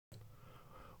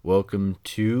Welcome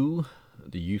to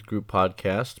the Youth Group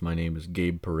Podcast. My name is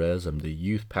Gabe Perez. I'm the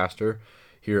youth pastor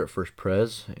here at First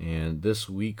Pres, and this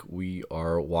week we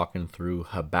are walking through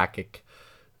Habakkuk,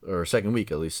 or second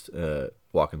week at least,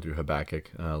 walking through Habakkuk,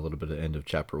 a little bit of the end of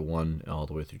chapter 1 all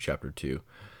the way through chapter 2,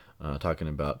 talking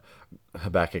about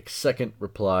Habakkuk's second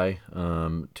reply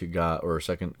to God, or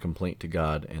second complaint to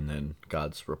God, and then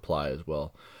God's reply as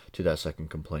well to that second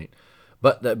complaint.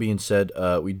 But that being said,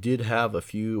 we did have a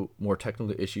few more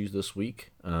technical issues this week.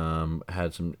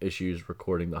 Had some issues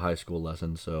recording the high school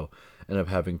lesson, so ended up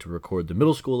having to record the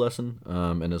middle school lesson,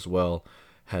 and as well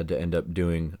had to end up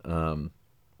doing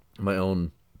my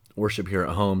own worship here at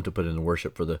home to put in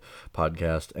worship for the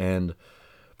podcast, and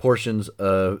portions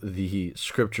of the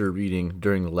scripture reading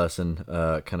during the lesson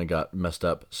kind of got messed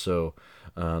up. So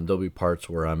there'll be parts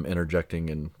where I'm interjecting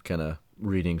and kind of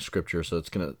reading scripture, so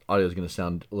audio is gonna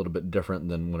sound a little bit different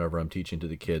than whenever I'm teaching to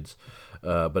the kids,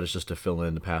 but it's just to fill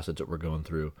in the passage that we're going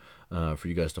through for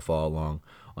you guys to follow along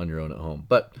on your own at home.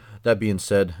 But that being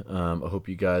said, I hope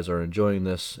you guys are enjoying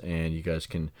this and you guys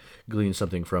can glean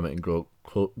something from it and grow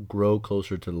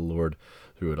closer to the Lord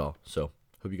through it all. So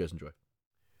hope you guys enjoy.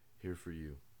 Here for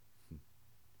you.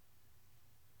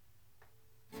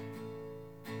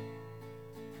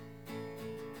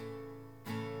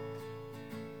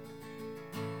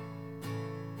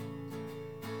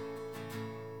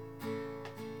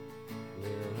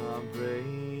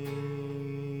 Praise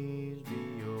be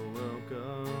your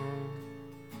welcome.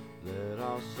 Let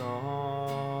our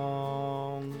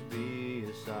songs be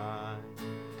a sign.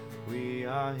 We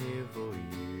are here for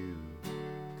you.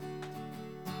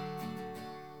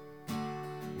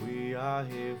 We are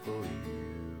here for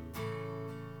you.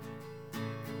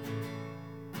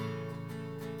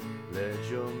 Let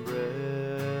your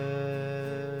breath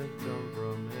come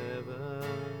from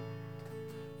heaven.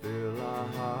 Fill our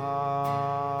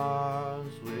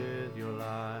hearts with your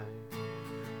light.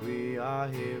 We are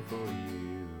here for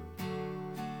you.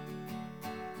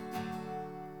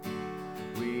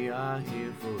 We are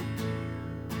here for you.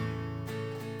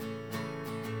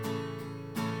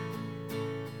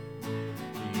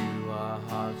 Our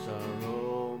hearts are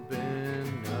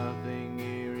open. Nothing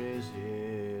here is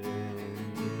hidden.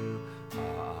 You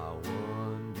are our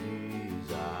one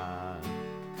desire.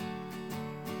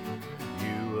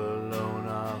 You alone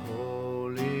are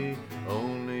holy,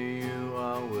 only you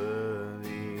are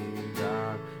worthy,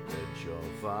 God. Let your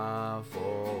fire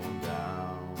fall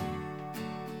down.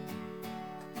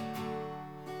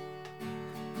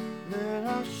 Let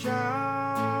us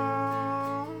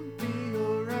shout, be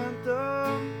your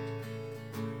anthem,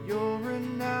 your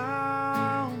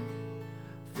renown,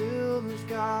 fill the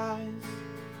skies.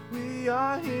 We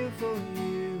are here for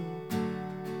you.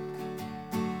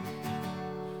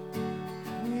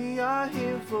 We are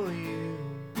here for you.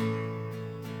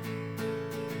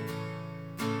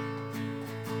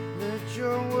 Let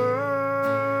your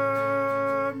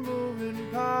word move in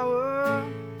power.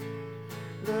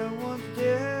 Let what's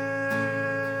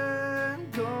dead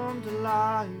come to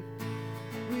life.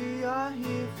 We are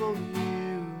here for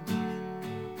you.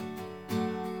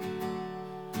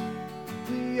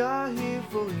 We are here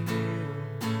for you.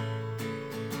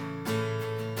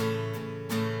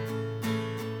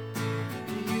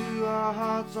 Our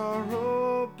hearts are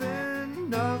open,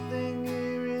 nothing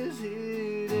here is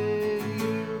hidden.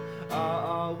 You are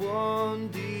our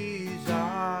one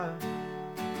desire.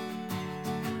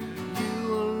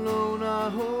 You alone are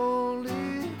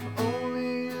holy,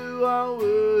 only you are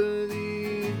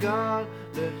worthy, God.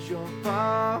 Let your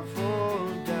power fall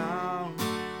down.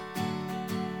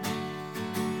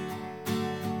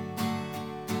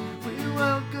 We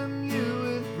welcome you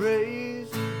with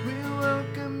praise. We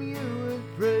welcome you with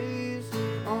praise.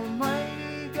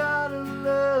 Almighty God of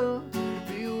love,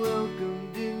 be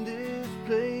welcomed in this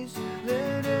place.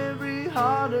 Let every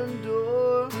heart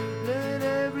adore, let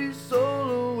every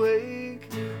soul awake.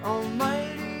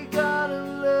 Almighty God of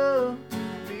love,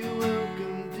 be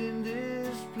welcomed in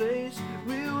this place.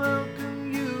 We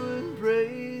welcome you and praise.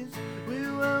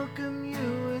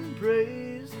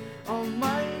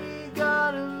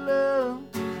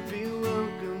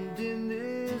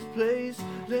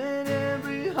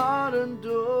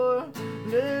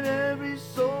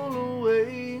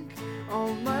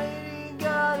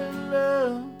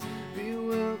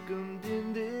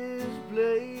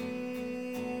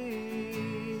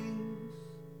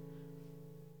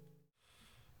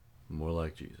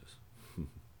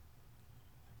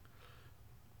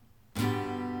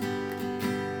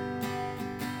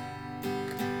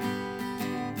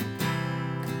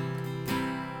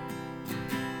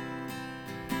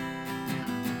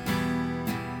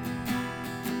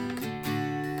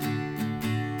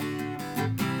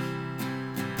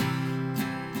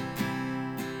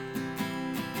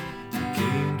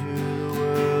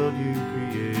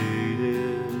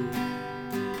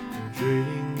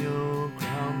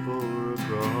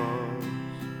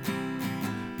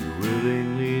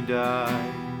 willingly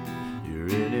died, your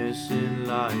innocent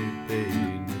life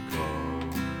paid the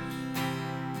cost.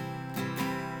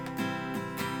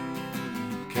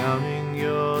 Counting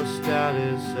your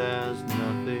status as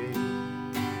nothing,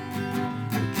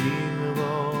 the King of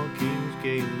all kings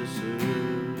came to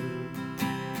serve,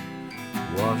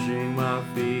 washing my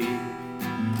feet,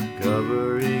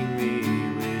 covering me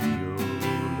with your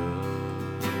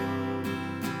love.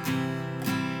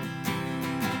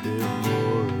 If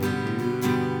more of you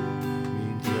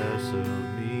means less of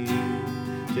me,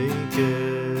 take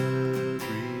everything.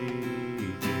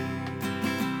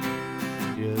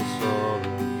 Yes, all of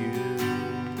you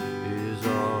is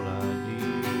all I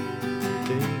need.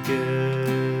 Take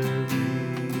everything.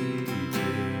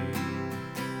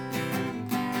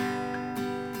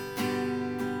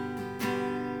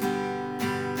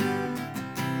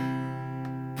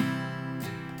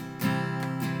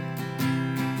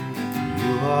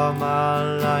 You are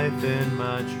my life and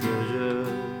my treasure,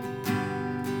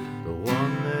 the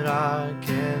one that I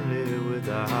can't live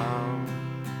without.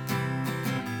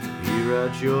 Here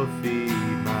at your feet,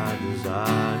 my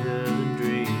desires and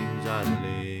dreams I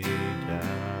lay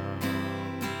down.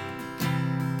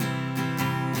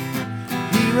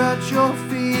 Here at your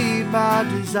feet, my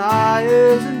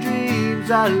desires and dreams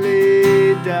I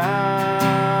lay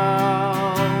down.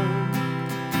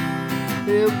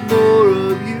 If more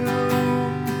of you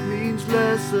means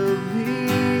less of me,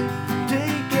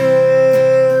 take everything.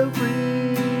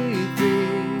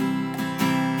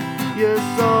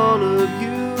 Yes, all of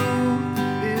you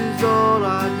is all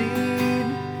I need.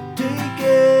 Take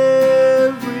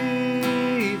everything.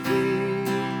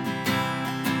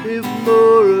 If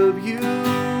more of you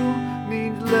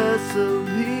means less of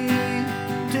me,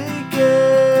 take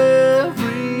everything.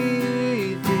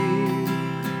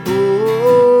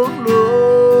 Oh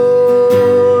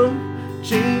Lord,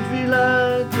 change me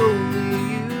like only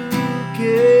you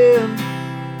can.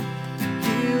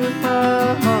 Heal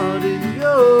my heart in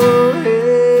your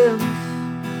hands.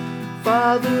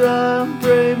 Father, I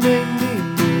pray, make me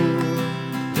more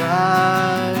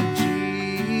like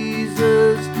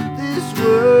Jesus. This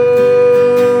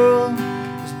world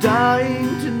is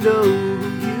dying to know who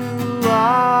you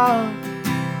are.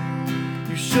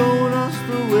 You've shown us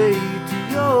the way to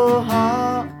your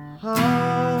heart.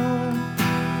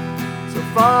 So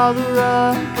Father, I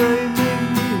pray, make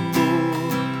me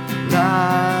more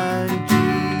like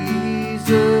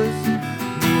Jesus.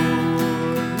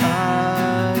 More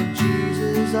like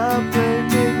Jesus. I pray,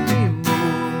 make me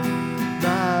more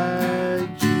like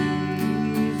Jesus.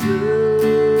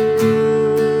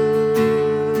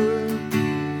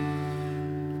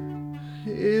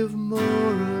 If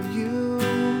more of you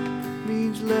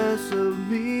means less of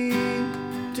me,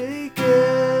 take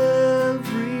everything.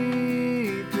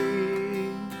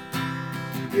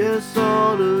 Yes,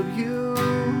 all of you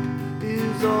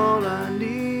is all I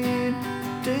need.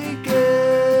 Take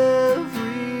everything.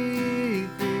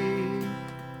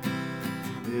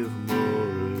 If more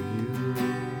of you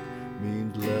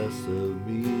means less of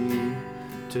me,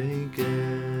 take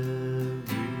everything.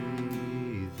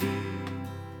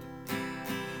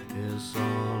 Yes,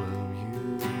 all of you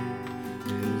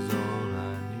is all I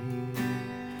need.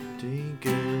 Take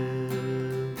everything.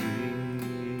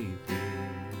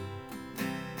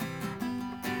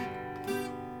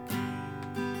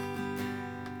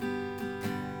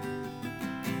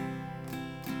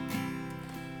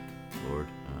 Lord,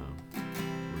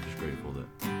 we're just grateful that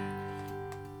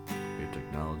we have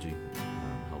technology that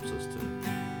helps us to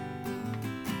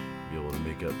be able to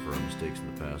make up for our mistakes in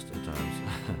the past at times.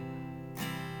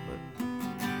 But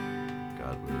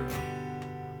God, we're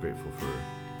grateful for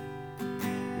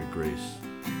your grace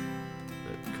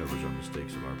that covers our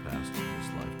mistakes of our past in this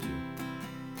life too.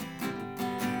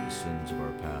 The sins of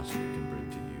our past we can bring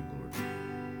to you, Lord.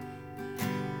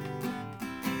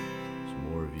 There's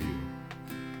more of you,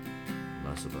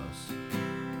 less of us.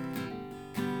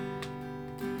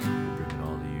 We bring it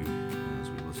all to you as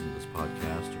we listen to this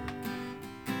podcast or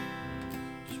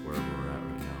just wherever we're at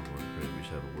right now. Lord, I pray that we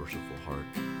just have a worshipful heart,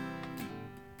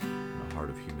 and a heart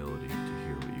of humility to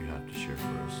hear what you have to share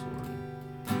for us, Lord.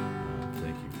 And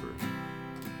thank you for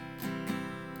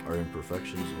our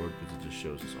imperfections, Lord, because it just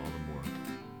shows us all the more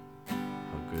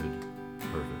how good,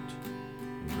 perfect,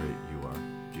 and great you are,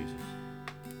 Jesus.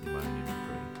 In my name we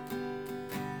pray.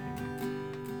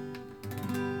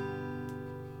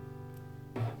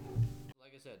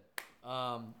 Like I said,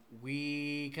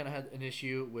 we kind of had an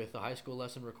issue with the high school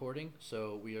lesson recording,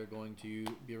 so we are going to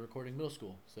be recording middle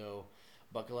school. So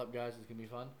buckle up, guys. It's going to be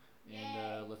fun.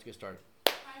 And let's get started.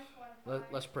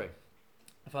 Let's pray.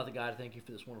 Father God, thank you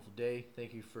for this wonderful day.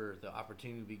 Thank you for the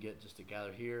opportunity we get just to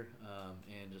gather here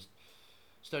and just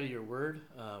study your word,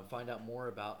 find out more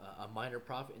about a minor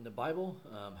prophet in the Bible,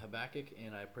 Habakkuk,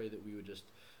 and I pray that we would just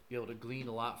be able to glean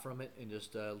a lot from it and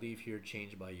just leave here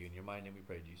changed by you. In your mighty name we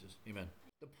pray, Jesus. Amen.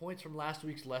 The points from last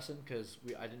week's lesson, because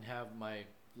I didn't have my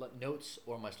notes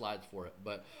or my slides for it,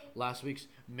 but last week's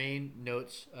main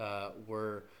notes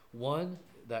were one,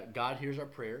 that God hears our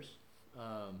prayers,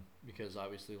 because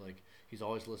obviously, like, he's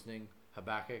always listening.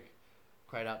 Habakkuk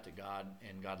cried out to God,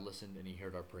 and God listened, and he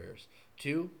heard our prayers.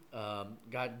 Two,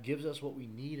 God gives us what we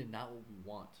need and not what we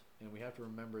want. And we have to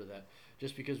remember that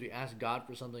just because we ask God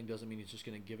for something doesn't mean he's just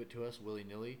going to give it to us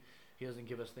willy-nilly. He doesn't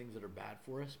give us things that are bad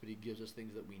for us, but he gives us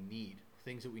things that we need.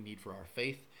 Things that we need for our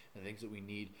faith and things that we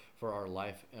need for our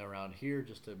life around here,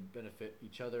 just to benefit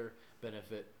each other,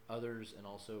 benefit others, and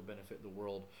also benefit the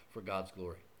world for God's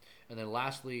glory. And then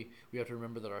lastly, we have to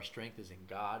remember that our strength is in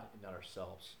God and not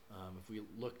ourselves. If we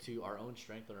look to our own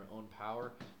strength and our own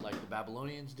power, like the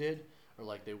Babylonians did, or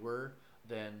like they were,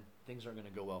 then things aren't going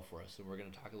to go well for us. And we're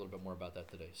going to talk a little bit more about that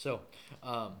today. So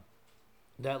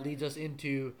that leads us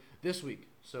into this week.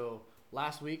 So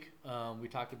last week, we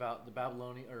talked about the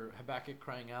Babylonian, or Habakkuk,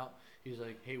 crying out. He's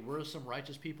like, hey, we're some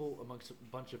righteous people amongst a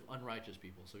bunch of unrighteous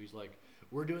people. So he's like,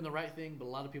 we're doing the right thing, but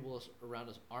a lot of people around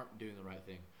us aren't doing the right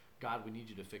thing. God, we need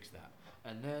you to fix that.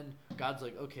 And then God's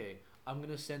like, okay, I'm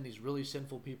going to send these really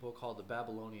sinful people called the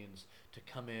Babylonians to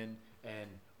come in and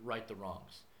right the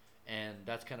wrongs. And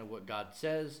that's kind of what God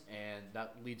says, and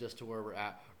that leads us to where we're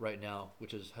at right now,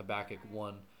 which is Habakkuk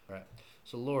 1. All right.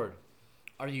 So, Lord,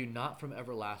 are you not from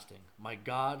everlasting? My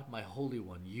God, my Holy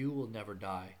One, you will never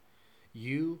die.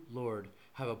 You, Lord,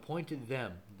 have appointed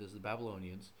them, this is the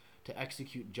Babylonians, to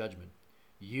execute judgment.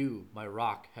 You, my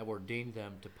rock, have ordained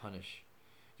them to punish.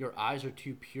 Your eyes are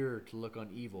too pure to look on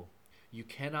evil. You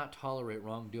cannot tolerate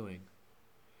wrongdoing.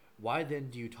 Why then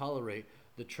do you tolerate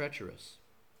the treacherous?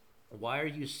 Why are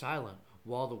you silent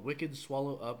while the wicked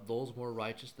swallow up those more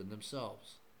righteous than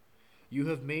themselves? You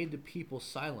have made the people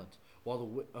silent,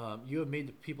 while you have made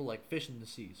the people like fish in the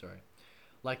sea.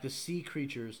 Like the sea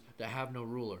creatures that have no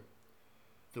ruler.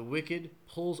 The wicked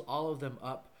pulls all of them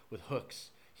up with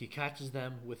hooks. He catches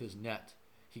them with his net.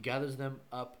 He gathers them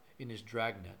up in his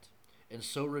dragnet, and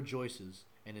so rejoices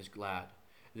and is glad.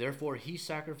 Therefore he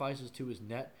sacrifices to his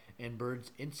net and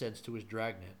burns incense to his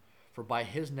dragnet. For by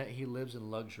his net he lives in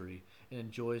luxury and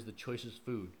enjoys the choicest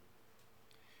food.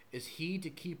 Is he to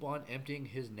keep on emptying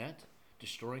his net,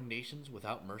 destroying nations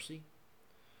without mercy?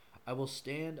 I will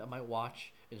stand on my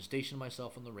watch and station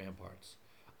myself on the ramparts.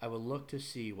 I will look to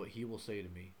see what he will say to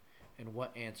me, and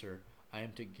what answer I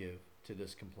am to give to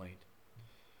this complaint.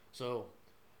 So,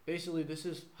 basically, this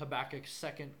is Habakkuk's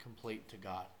second complaint to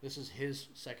God. This is his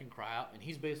second cry out, and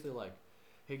he's basically like,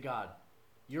 hey, God,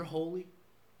 you're holy,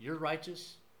 you're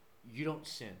righteous, you don't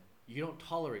sin, you don't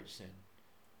tolerate sin.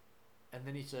 And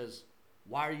then he says,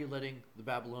 why are you letting the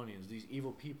Babylonians, these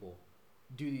evil people,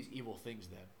 do these evil things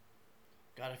then?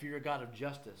 God, if you're a God of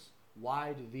justice,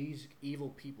 why do these evil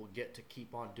people get to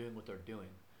keep on doing what they're doing?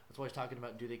 That's why he's talking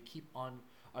about,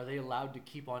 are they allowed to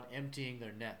keep on emptying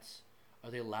their nets?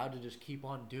 Are they allowed to just keep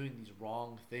on doing these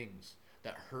wrong things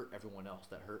that hurt everyone else,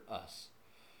 that hurt us?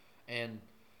 And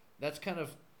that's kind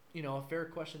of, a fair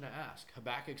question to ask.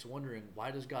 Habakkuk's wondering,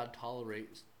 why does God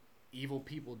tolerate evil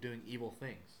people doing evil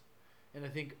things? And I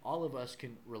think all of us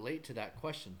can relate to that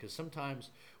question, because sometimes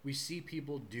we see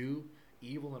people do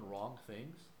evil and wrong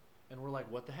things, and we're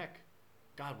like, what the heck?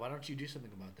 God, why don't you do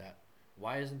something about that?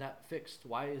 Why isn't that fixed?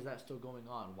 Why is that still going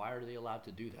on? Why are they allowed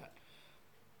to do that?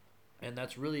 And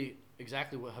that's really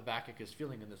exactly what Habakkuk is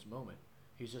feeling in this moment.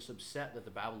 He's just upset that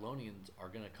the Babylonians are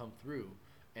going to come through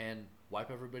and wipe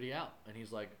everybody out. And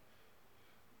he's like,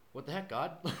 what the heck,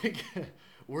 God? Like,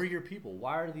 we're your people.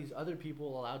 Why are these other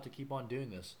people allowed to keep on doing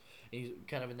this? And he's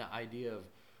kind of in the idea of,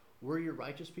 we're your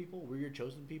righteous people, we're your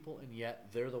chosen people, and yet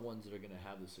they're the ones that are going to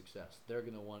have the success. They're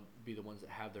going to be the ones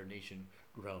that have their nation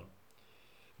grown.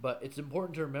 But it's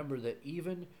important to remember that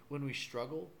even when we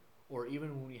struggle, or even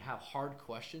when we have hard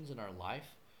questions in our life,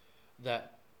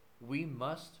 that we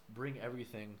must bring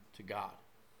everything to God.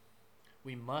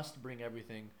 We must bring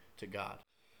everything to God.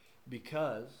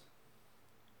 Because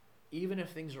even if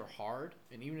things are hard,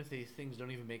 and even if these things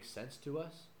don't even make sense to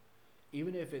us,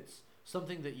 even if it's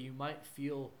something that you might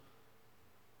feel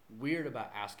weird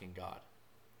about asking God,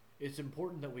 it's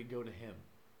important that we go to him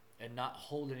and not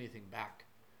hold anything back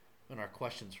in our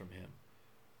questions from him.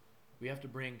 We have to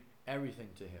bring everything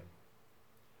to him.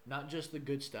 Not just the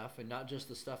good stuff, and not just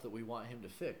the stuff that we want him to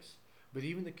fix, but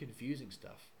even the confusing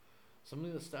stuff. Some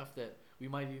of the stuff that we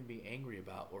might even be angry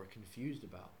about or confused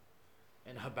about.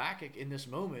 And Habakkuk, in this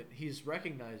moment, he's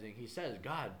recognizing, he says,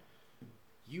 God,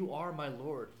 you are my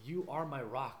Lord. You are my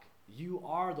rock. You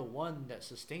are the one that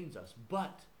sustains us.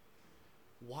 But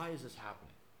why is this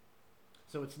happening?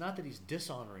 So it's not that he's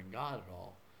dishonoring God at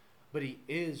all, but he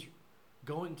is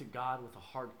going to God with a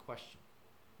hard question,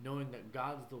 knowing that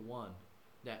God's the one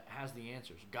that has the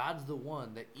answers. God's the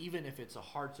one that, even if it's a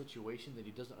hard situation that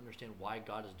he doesn't understand why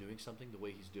God is doing something the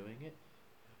way he's doing it,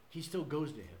 he still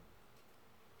goes to him.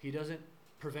 He doesn't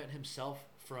prevent himself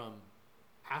from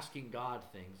asking God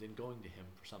things and going to him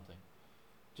for something.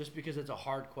 Just because it's a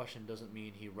hard question doesn't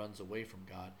mean he runs away from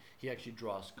God. He actually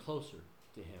draws closer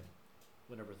to him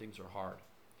whenever things are hard.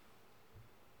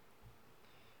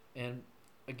 And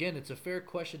again, it's a fair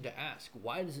question to ask.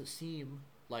 Why does it seem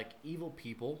like evil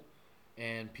people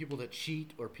and people that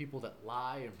cheat or people that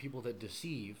lie and people that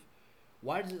deceive,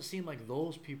 why does it seem like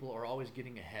those people are always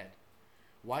getting ahead?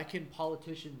 Why can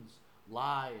politicians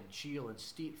lie and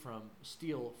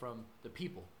steal from the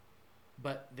people,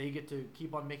 but they get to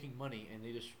keep on making money and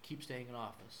they just keep staying in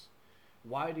office?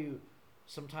 Why do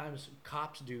sometimes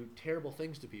cops do terrible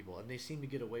things to people and they seem to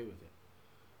get away with it?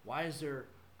 Why is there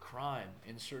crime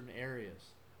in certain areas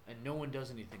and no one does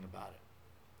anything about it?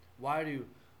 Why do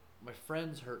my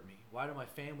friends hurt me? Why do my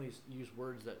families use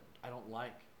words that I don't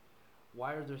like?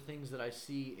 Why are there things that I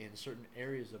see in certain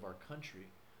areas of our country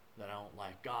that I don't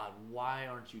like? God, why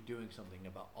aren't you doing something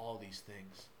about all these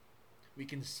things? We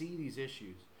can see these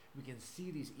issues. We can see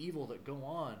these evil that go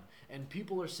on, and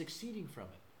people are succeeding from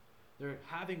it. They're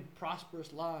having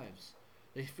prosperous lives.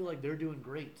 They feel like they're doing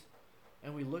great.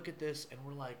 And we look at this and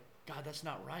we're like, God, that's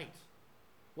not right.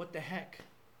 What the heck?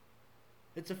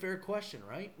 It's a fair question,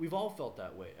 right? We've all felt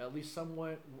that way, at least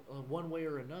somewhat, one way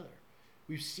or another.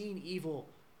 We've seen evil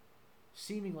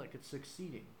seeming like it's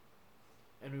succeeding,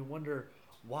 and we wonder,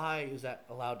 why is that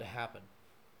allowed to happen?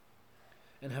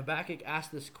 And Habakkuk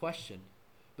asked this question,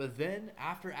 but then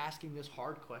after asking this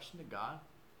hard question to God,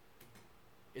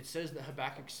 it says that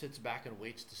Habakkuk sits back and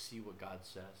waits to see what God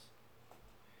says.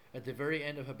 At the very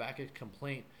end of Habakkuk's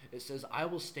complaint, it says, I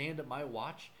will stand at my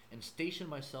watch and station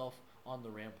myself on the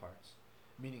ramparts.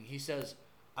 Meaning, he says,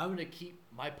 I'm going to keep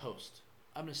my post.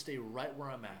 I'm going to stay right where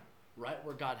I'm at, right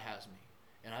where God has me.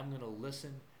 And I'm going to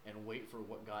listen and wait for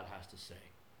what God has to say.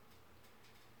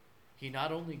 He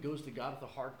not only goes to God with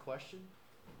a hard question,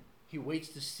 he waits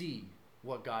to see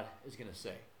what God is going to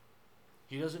say.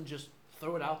 He doesn't just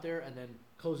throw it out there and then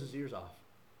close his ears off.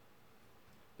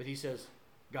 But he says,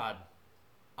 God,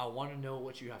 I want to know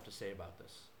what you have to say about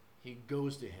this. He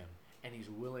goes to him and he's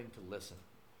willing to listen.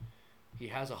 He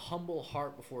has a humble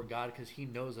heart before God because he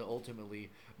knows that ultimately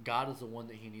God is the one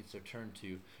that he needs to turn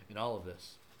to in all of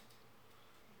this.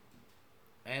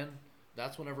 And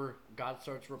that's whenever God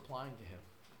starts replying to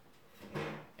him.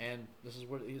 And this is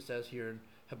what he says here in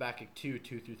Habakkuk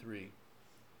 2:2-3.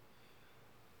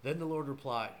 Then the Lord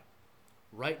replied,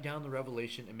 write down the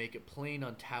revelation and make it plain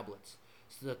on tablets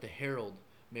so that the herald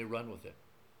may run with it.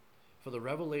 For the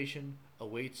revelation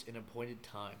awaits an appointed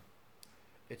time.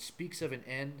 It speaks of an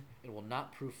end and will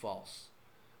not prove false.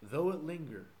 Though it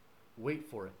linger, wait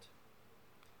for it.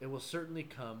 It will certainly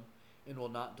come and will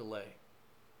not delay.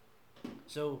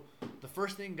 So the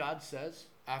first thing God says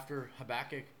after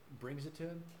Habakkuk brings it to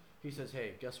him, he says,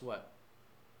 hey, guess what?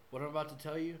 What I'm about to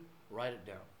tell you, write it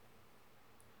down.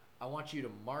 I want you to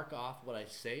mark off what I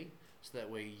say so that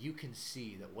way you can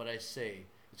see that what I say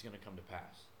is going to come to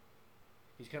pass.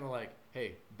 He's kind of like,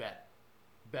 hey, bet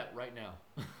right now.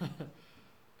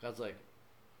 God's like,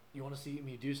 you want to see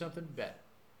me do something? Bet.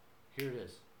 Here it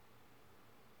is.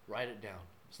 Write it down.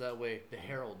 So that way the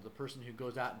herald, the person who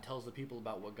goes out and tells the people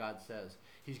about what God says,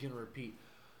 he's going to repeat.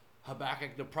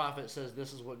 Habakkuk the prophet says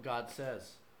this is what God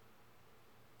says.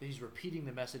 He's repeating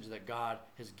the message that God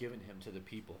has given him to the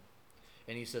people.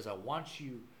 And he says, I want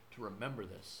you to remember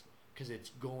this because it's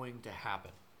going to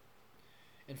happen.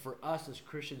 And for us as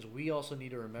Christians, we also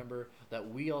need to remember that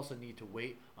we also need to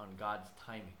wait on God's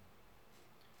timing.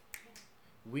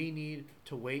 We need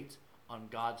to wait on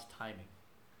God's timing.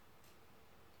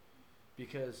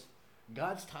 Because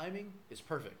God's timing is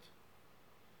perfect.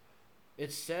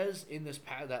 It says in this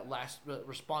that last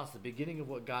response, the beginning of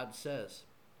what God says.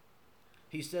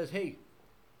 He says, hey,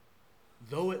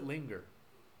 though it linger,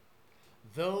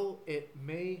 though it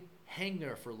may hang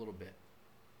there for a little bit,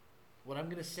 what I'm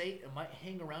going to say, it might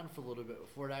hang around for a little bit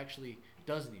before it actually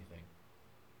does anything.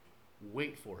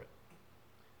 Wait for it.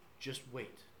 Just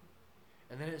wait.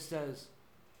 And then it says,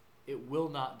 it will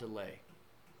not delay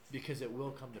because it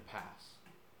will come to pass.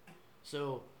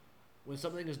 So when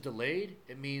something is delayed,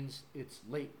 it means it's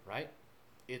late, right?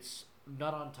 It's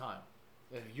not on time.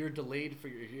 If you're delayed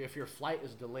if your flight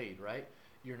is delayed, right?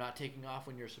 You're not taking off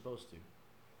when you're supposed to.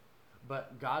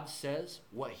 But God says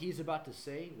what he's about to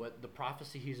say, what the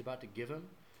prophecy he's about to give him,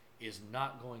 is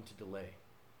not going to delay.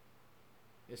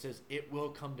 It says it will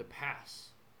come to pass.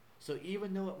 So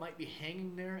even though it might be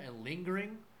hanging there and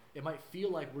lingering, it might feel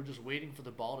like we're just waiting for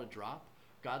the ball to drop,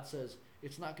 God says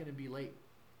it's not going to be late.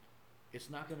 It's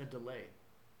not going to delay.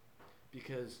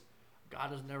 Because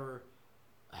God is never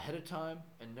ahead of time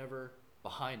and never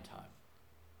behind time.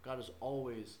 God is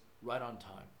always right on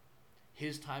time.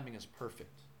 His timing is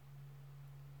perfect.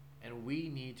 And we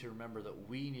need to remember that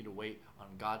we need to wait on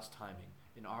God's timing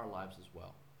in our lives as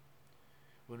well.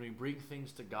 When we bring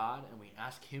things to God and we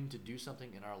ask him to do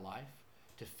something in our life,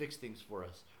 to fix things for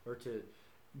us, or to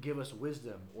give us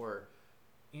wisdom, or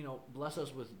bless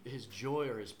us with his joy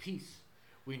or his peace,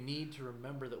 we need to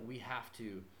remember that we have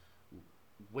to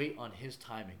wait on his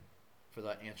timing for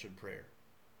that answered prayer.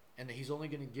 And that he's only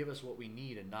going to give us what we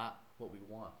need and not what we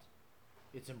want.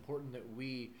 It's important that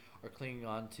we are clinging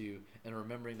on to and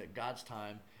remembering that God's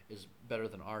time is better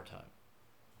than our time.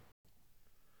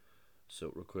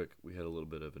 So real quick, we had a little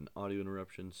bit of an audio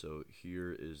interruption, so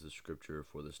here is the scripture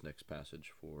for this next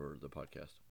passage for the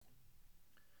podcast.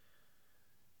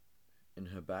 In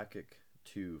Habakkuk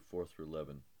 2, 4 through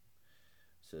 11,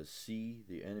 it says, "See,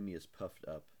 the enemy is puffed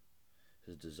up.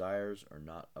 His desires are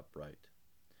not upright,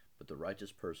 but the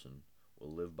righteous person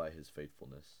will live by his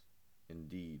faithfulness.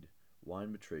 Indeed,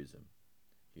 wine betrays him.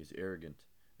 He is arrogant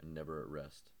and never at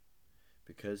rest.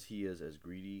 Because he is as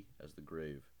greedy as the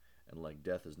grave, and like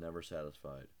death is never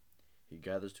satisfied. He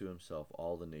gathers to himself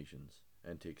all the nations,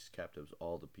 and takes captives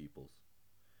all the peoples.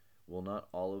 Will not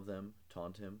all of them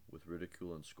taunt him with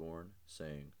ridicule and scorn,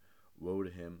 saying, 'Woe to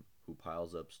him who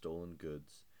piles up stolen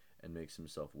goods, and makes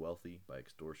himself wealthy by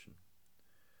extortion?'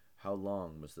 How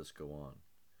long must this go on?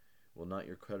 Will not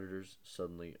your creditors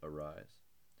suddenly arise?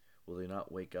 Will they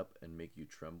not wake up and make you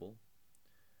tremble?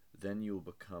 Then you will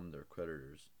become their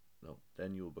creditors. No,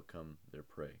 then you will become their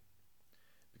prey.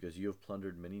 Because you have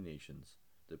plundered many nations,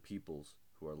 the peoples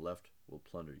who are left will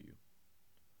plunder you.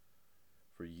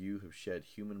 For you have shed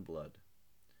human blood.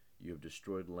 You have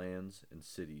destroyed lands and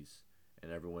cities,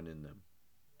 and everyone in them.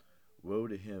 Woe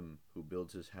to him who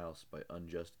builds his house by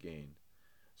unjust gain,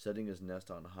 setting his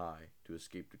nest on high to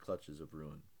escape the clutches of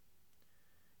ruin.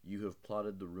 You have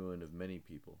plotted the ruin of many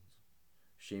peoples,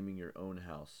 shaming your own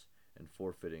house and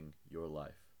forfeiting your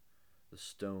life. The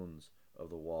stones of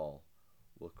the wall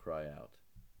will cry out,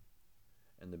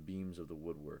 and the beams of the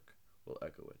woodwork will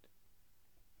echo it."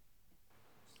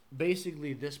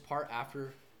 Basically, this part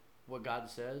after what God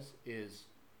says is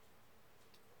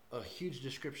a huge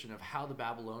description of how the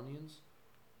Babylonians,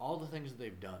 all the things that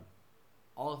they've done,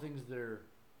 all the things they're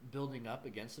building up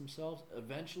against themselves,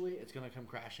 eventually it's going to come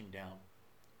crashing down.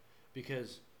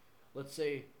 Because let's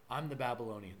say I'm the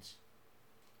Babylonians.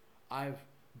 I've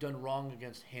done wrong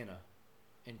against Hannah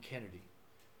and Kennedy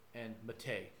and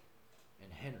Matei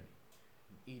and Henry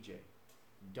and EJ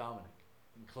and Dominic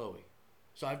and Chloe.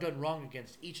 So I've done wrong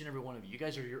against each and every one of you. You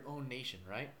guys are your own nation,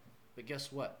 right? But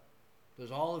guess what?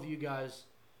 There's all of you guys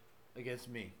against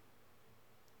me.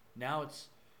 Now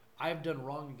I've done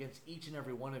wrong against each and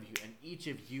every one of you, and each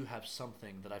of you have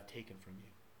something that I've taken from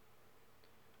you.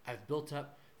 I've built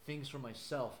up things for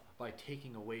myself by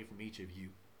taking away from each of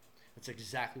you. That's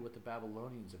exactly what the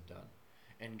Babylonians have done.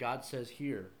 And God says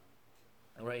here,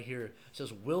 right here, it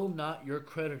says, "Will not your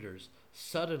creditors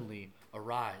suddenly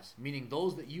arise?" Meaning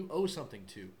those that you owe something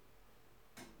to,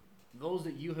 those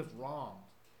that you have wronged.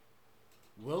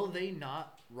 Will they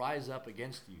not rise up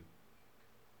against you?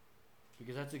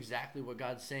 Because that's exactly what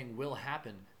God's saying will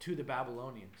happen to the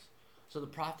Babylonians. So the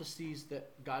prophecies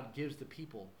that God gives the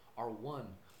people are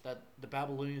one, that the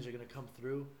Babylonians are going to come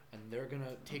through and they're going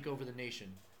to take over the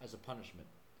nation as a punishment.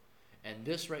 And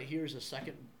this right here is a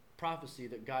second prophecy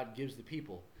that God gives the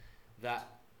people,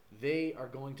 that they are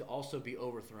going to also be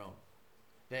overthrown.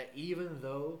 That even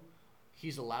though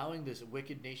he's allowing this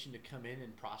wicked nation to come in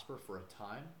and prosper for a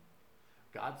time,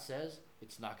 God says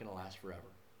it's not going to last forever.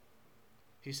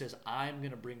 He says, I'm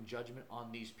going to bring judgment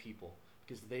on these people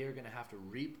because they are going to have to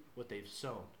reap what they've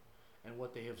sown. And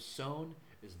what they have sown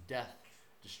is death,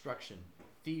 destruction,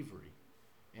 thievery,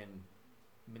 and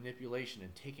manipulation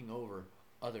and taking over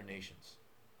other nations.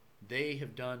 They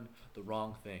have done the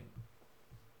wrong thing.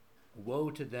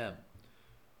 Woe to them.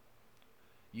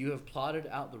 You have plotted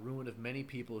out the ruin of many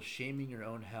people, shaming your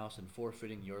own house and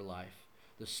forfeiting your life.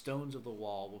 The stones of the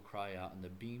wall will cry out, and the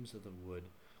beams of the wood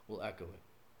will echo it.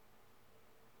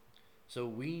 So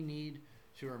we need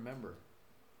to remember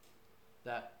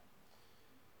that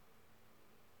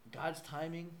God's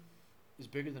timing is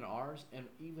bigger than ours, and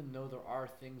even though there are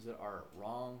things that are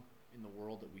wrong in the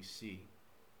world that we see,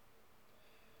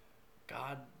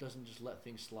 God doesn't just let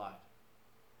things slide.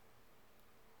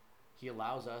 He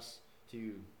allows us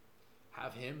to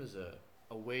have him as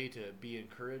a way to be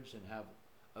encouraged and have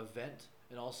a vent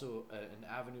and also an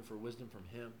avenue for wisdom from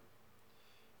him.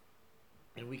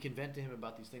 And we can vent to him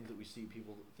about these things that we see,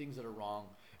 things that are wrong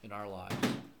in our lives.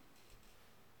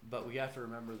 But we have to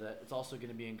remember that it's also going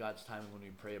to be in God's timing when we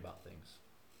pray about things.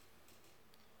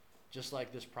 Just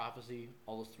like this prophecy,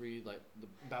 all those three, like the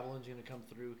Babylon's going to come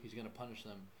through, he's going to punish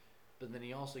them. But then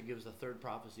he also gives the third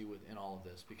prophecy within all of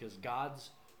this, because God's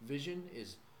vision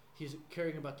is he's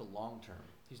caring about the long term.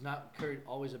 He's not caring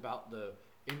always about the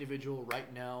individual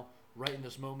right now, right in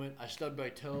this moment. I stubbed my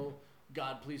toe.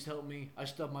 God, please help me. I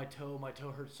stubbed my toe. My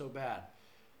toe hurts so bad.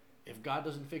 If God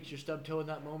doesn't fix your stubbed toe in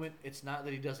that moment, it's not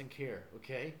that he doesn't care,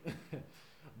 okay?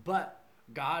 But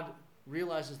God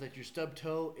realizes that your stubbed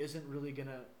toe isn't really going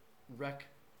to wreck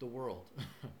the world.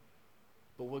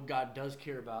 But what God does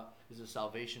care about is the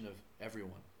salvation of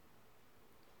everyone.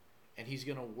 And he's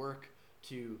going to work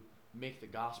to make the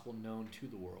gospel known to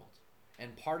the world.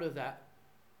 And part of that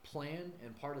plan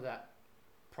and part of that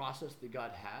process that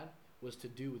God had was to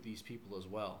do with these people as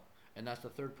well. And that's the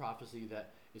third prophecy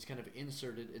that is kind of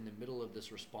inserted in the middle of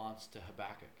this response to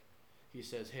Habakkuk. He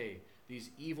says, hey, these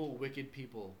evil, wicked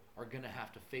people are going to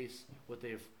have to face what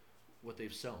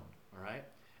they've sown, all right?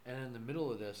 And in the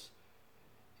middle of this,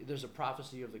 there's a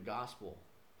prophecy of the gospel,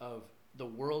 of the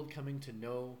world coming to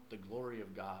know the glory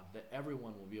of God, that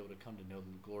everyone will be able to come to know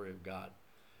the glory of God.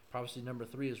 Prophecy number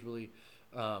 3 is really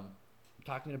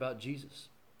talking about Jesus.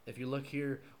 If you look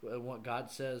here at what God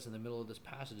says in the middle of this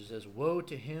passage, it says, woe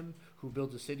to him who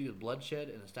builds a city with bloodshed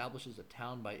and establishes a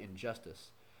town by injustice.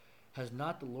 Has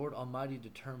not the Lord Almighty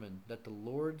determined that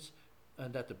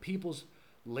the people's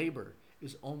labor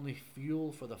is only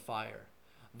fuel for the fire,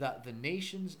 that the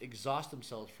nations exhaust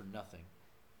themselves for nothing?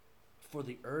 For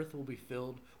the earth will be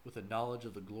filled with the knowledge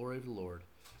of the glory of the Lord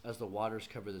as the waters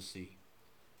cover the sea.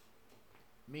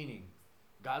 Meaning,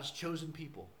 God's chosen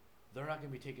people, they're not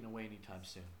going to be taken away anytime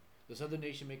soon. This other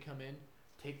nation may come in,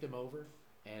 take them over,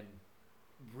 and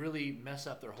really mess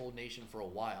up their whole nation for a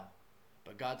while.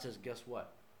 But God says, guess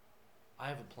what? I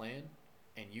have a plan,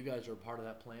 and you guys are a part of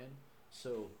that plan,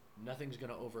 so nothing's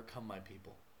going to overcome my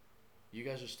people. You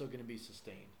guys are still going to be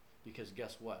sustained, because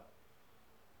guess what?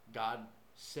 God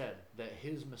said that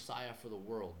his Messiah for the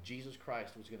world, Jesus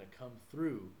Christ, was going to come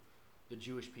through the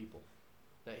Jewish people,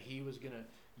 that he was going to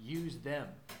use them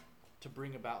to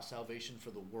bring about salvation for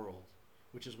the world,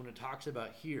 which is when it talks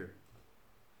about here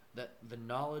that the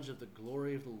knowledge of the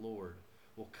glory of the Lord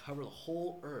will cover the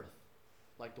whole earth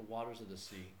like the waters of the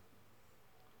sea.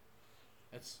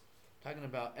 It's talking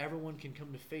about everyone can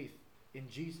come to faith in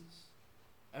Jesus.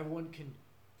 Everyone can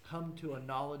come to a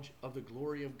knowledge of the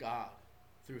glory of God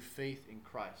through faith in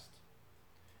Christ.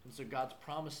 And so God's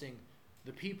promising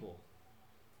the people,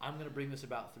 I'm going to bring this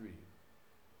about through you.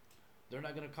 They're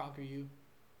not going to conquer you,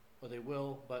 or they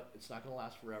will, but it's not going to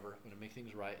last forever. I'm going to make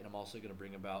things right, and I'm also going to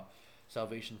bring about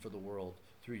salvation for the world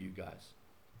through you guys.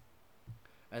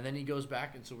 And then he goes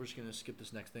back, and so we're just going to skip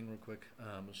this next thing real quick.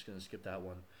 I'm just going to skip that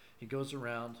one. He goes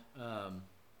around,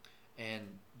 and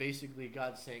basically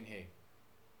God's saying, hey,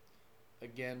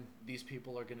 again, these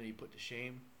people are going to be put to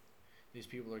shame. These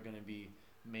people are going to be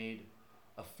made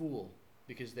a fool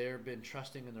because they've been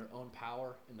trusting in their own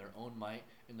power, in their own might,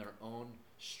 in their own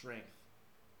strength.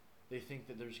 They think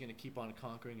that they're just going to keep on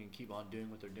conquering and keep on doing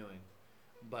what they're doing.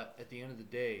 But at the end of the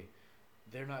day,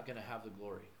 they're not going to have the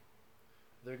glory.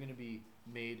 They're going to be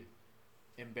made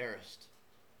embarrassed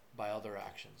by all their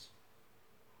actions.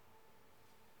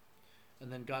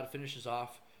 And then God finishes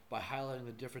off by highlighting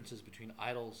the differences between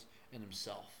idols and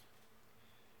himself.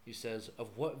 He says,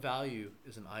 of what value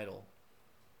is an idol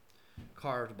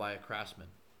carved by a craftsman,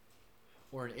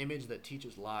 or an image that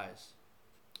teaches lies?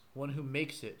 One who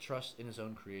makes it trusts in his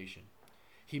own creation.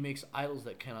 He makes idols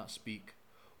that cannot speak.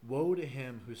 Woe to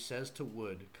him who says to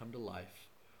wood, come to life,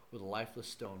 or the lifeless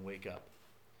stone, wake up.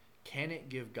 Can it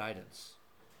give guidance?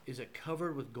 Is it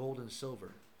covered with gold and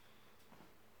silver?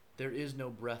 There is no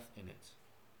breath in it.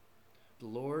 The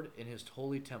Lord in his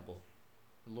holy temple.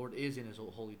 The Lord is in his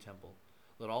holy temple.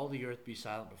 Let all the earth be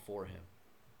silent before him.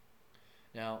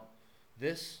 Now,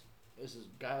 this is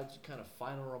God's kind of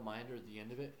final reminder at the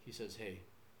end of it. He says, hey,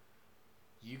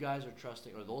 you guys are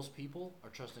trusting, or those people are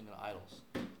trusting in idols.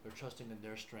 They're trusting in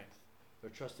their strength.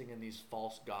 They're trusting in these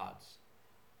false gods.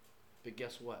 But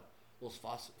guess what? Those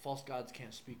false gods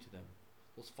can't speak to them.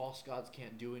 Those false gods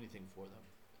can't do anything for them.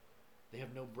 They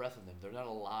have no breath in them. They're not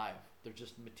alive. They're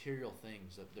just material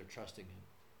things that they're trusting in.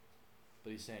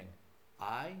 But he's saying,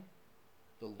 I,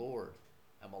 the Lord,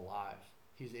 am alive.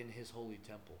 He's in his holy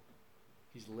temple.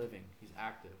 He's living. He's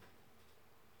active.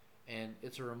 And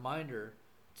it's a reminder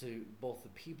to both the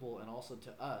people and also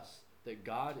to us that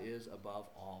God is above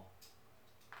all.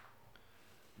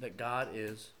 That God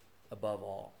is above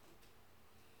all.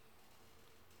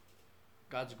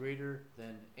 God's greater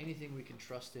than anything we can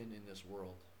trust in this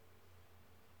world.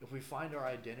 If we find our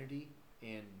identity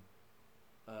in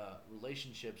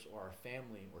relationships or our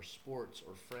family or sports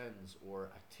or friends or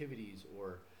activities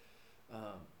or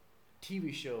um,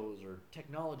 TV shows or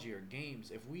technology or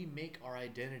games, if we make our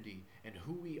identity and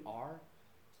who we are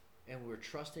and we're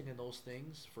trusting in those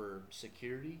things for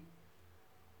security,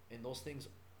 and those things,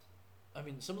 I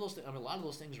mean, some of those, a lot of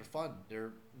those things are fun.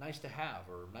 They're nice to have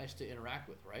or nice to interact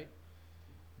with, right?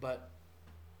 But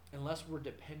unless we're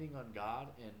depending on God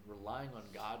and relying on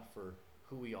God for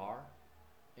who we are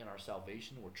in our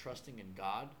salvation, we're trusting in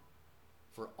God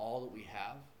for all that we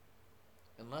have.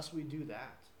 Unless we do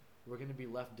that, we're going to be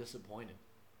left disappointed.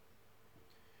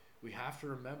 We have to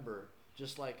remember,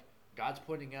 just like God's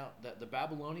pointing out, that the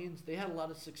Babylonians, they had a lot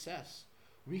of success.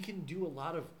 We can do a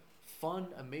lot of fun,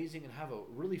 amazing, and have a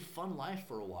really fun life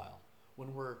for a while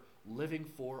when we're living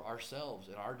for ourselves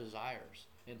and our desires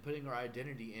and putting our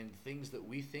identity in things that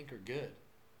we think are good.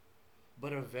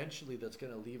 But eventually that's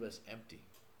going to leave us empty.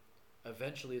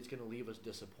 Eventually it's going to leave us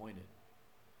disappointed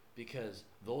because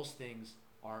those things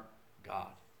aren't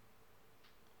God.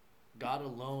 God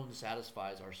alone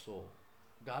satisfies our soul.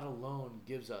 God alone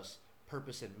gives us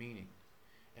purpose and meaning.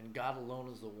 And God alone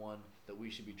is the one that we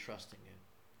should be trusting in.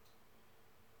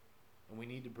 And we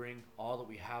need to bring all that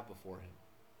we have before Him.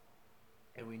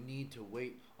 And we need to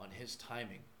wait on His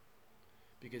timing,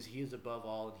 because He is above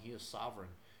all and He is sovereign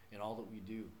in all that we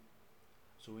do.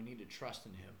 So we need to trust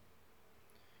in Him,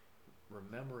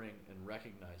 remembering and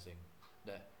recognizing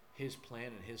that His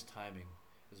plan and His timing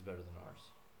is better than ours.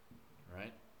 All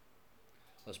right?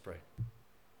 Let's pray.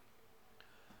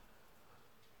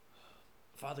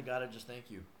 Father God, I just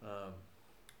thank you.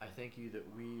 I thank you that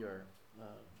we are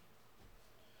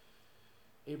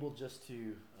able just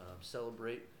to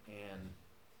celebrate and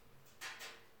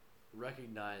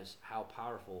recognize how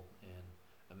powerful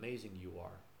and amazing you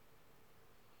are.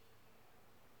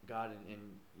 God, and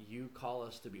you call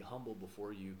us to be humble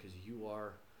before you because you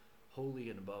are holy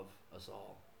and above us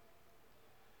all.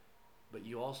 But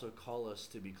you also call us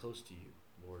to be close to you,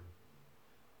 Lord.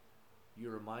 You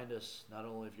remind us not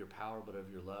only of your power, but of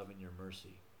your love and your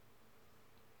mercy.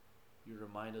 You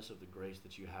remind us of the grace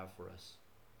that you have for us.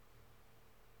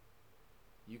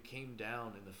 You came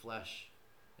down in the flesh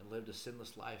and lived a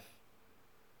sinless life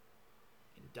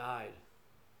and died,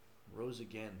 rose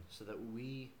again, so that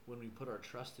we, when we put our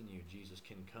trust in you, Jesus,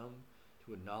 can come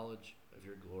to a knowledge of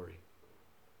your glory.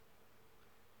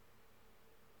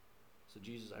 So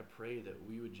Jesus, I pray that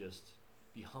we would just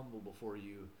be humble before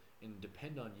you and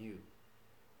depend on you,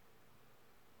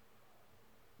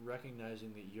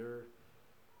 recognizing that you're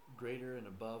greater and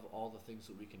above all the things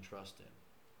that we can trust in.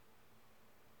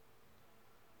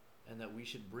 And that we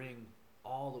should bring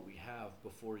all that we have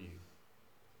before you.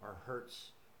 Our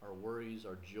hurts, our worries,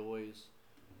 our joys,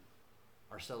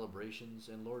 our celebrations,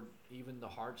 and Lord, even the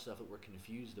hard stuff that we're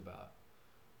confused about,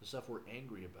 the stuff we're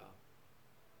angry about.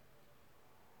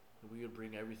 That we would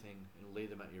bring everything and lay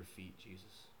them at your feet,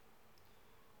 Jesus.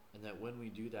 And that when we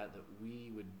do that, that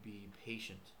we would be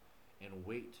patient and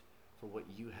wait for what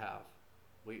you have.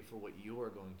 Wait for what you are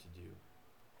going to do.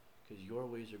 Because your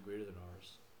ways are greater than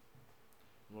ours.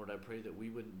 Lord, I pray that we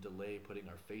wouldn't delay putting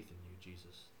our faith in you,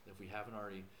 Jesus. If we haven't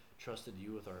already trusted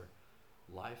you with our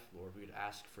life, Lord, we would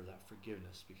ask for that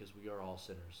forgiveness, because we are all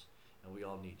sinners and we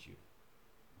all need you.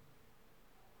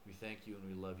 We thank you and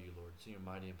we love you, Lord. It's in your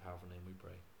mighty and powerful name we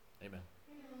pray. Amen.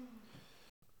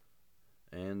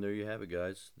 And there you have it,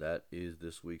 guys. That is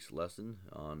this week's lesson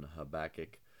on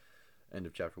Habakkuk, end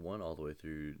of chapter 1 all the way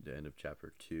through the end of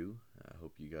chapter 2. I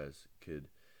hope you guys could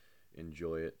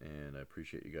enjoy it, and I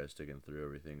appreciate you guys sticking through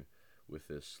everything with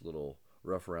this little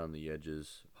rough around the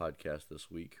edges podcast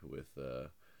this week with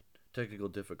technical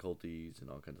difficulties and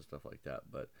all kinds of stuff like that,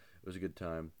 but it was a good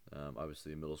time.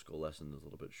 Obviously a middle school lesson is a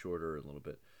little bit shorter and a little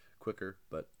bit quicker,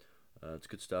 but it's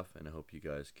good stuff, and I hope you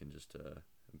guys can just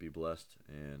be blessed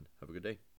and have a good day.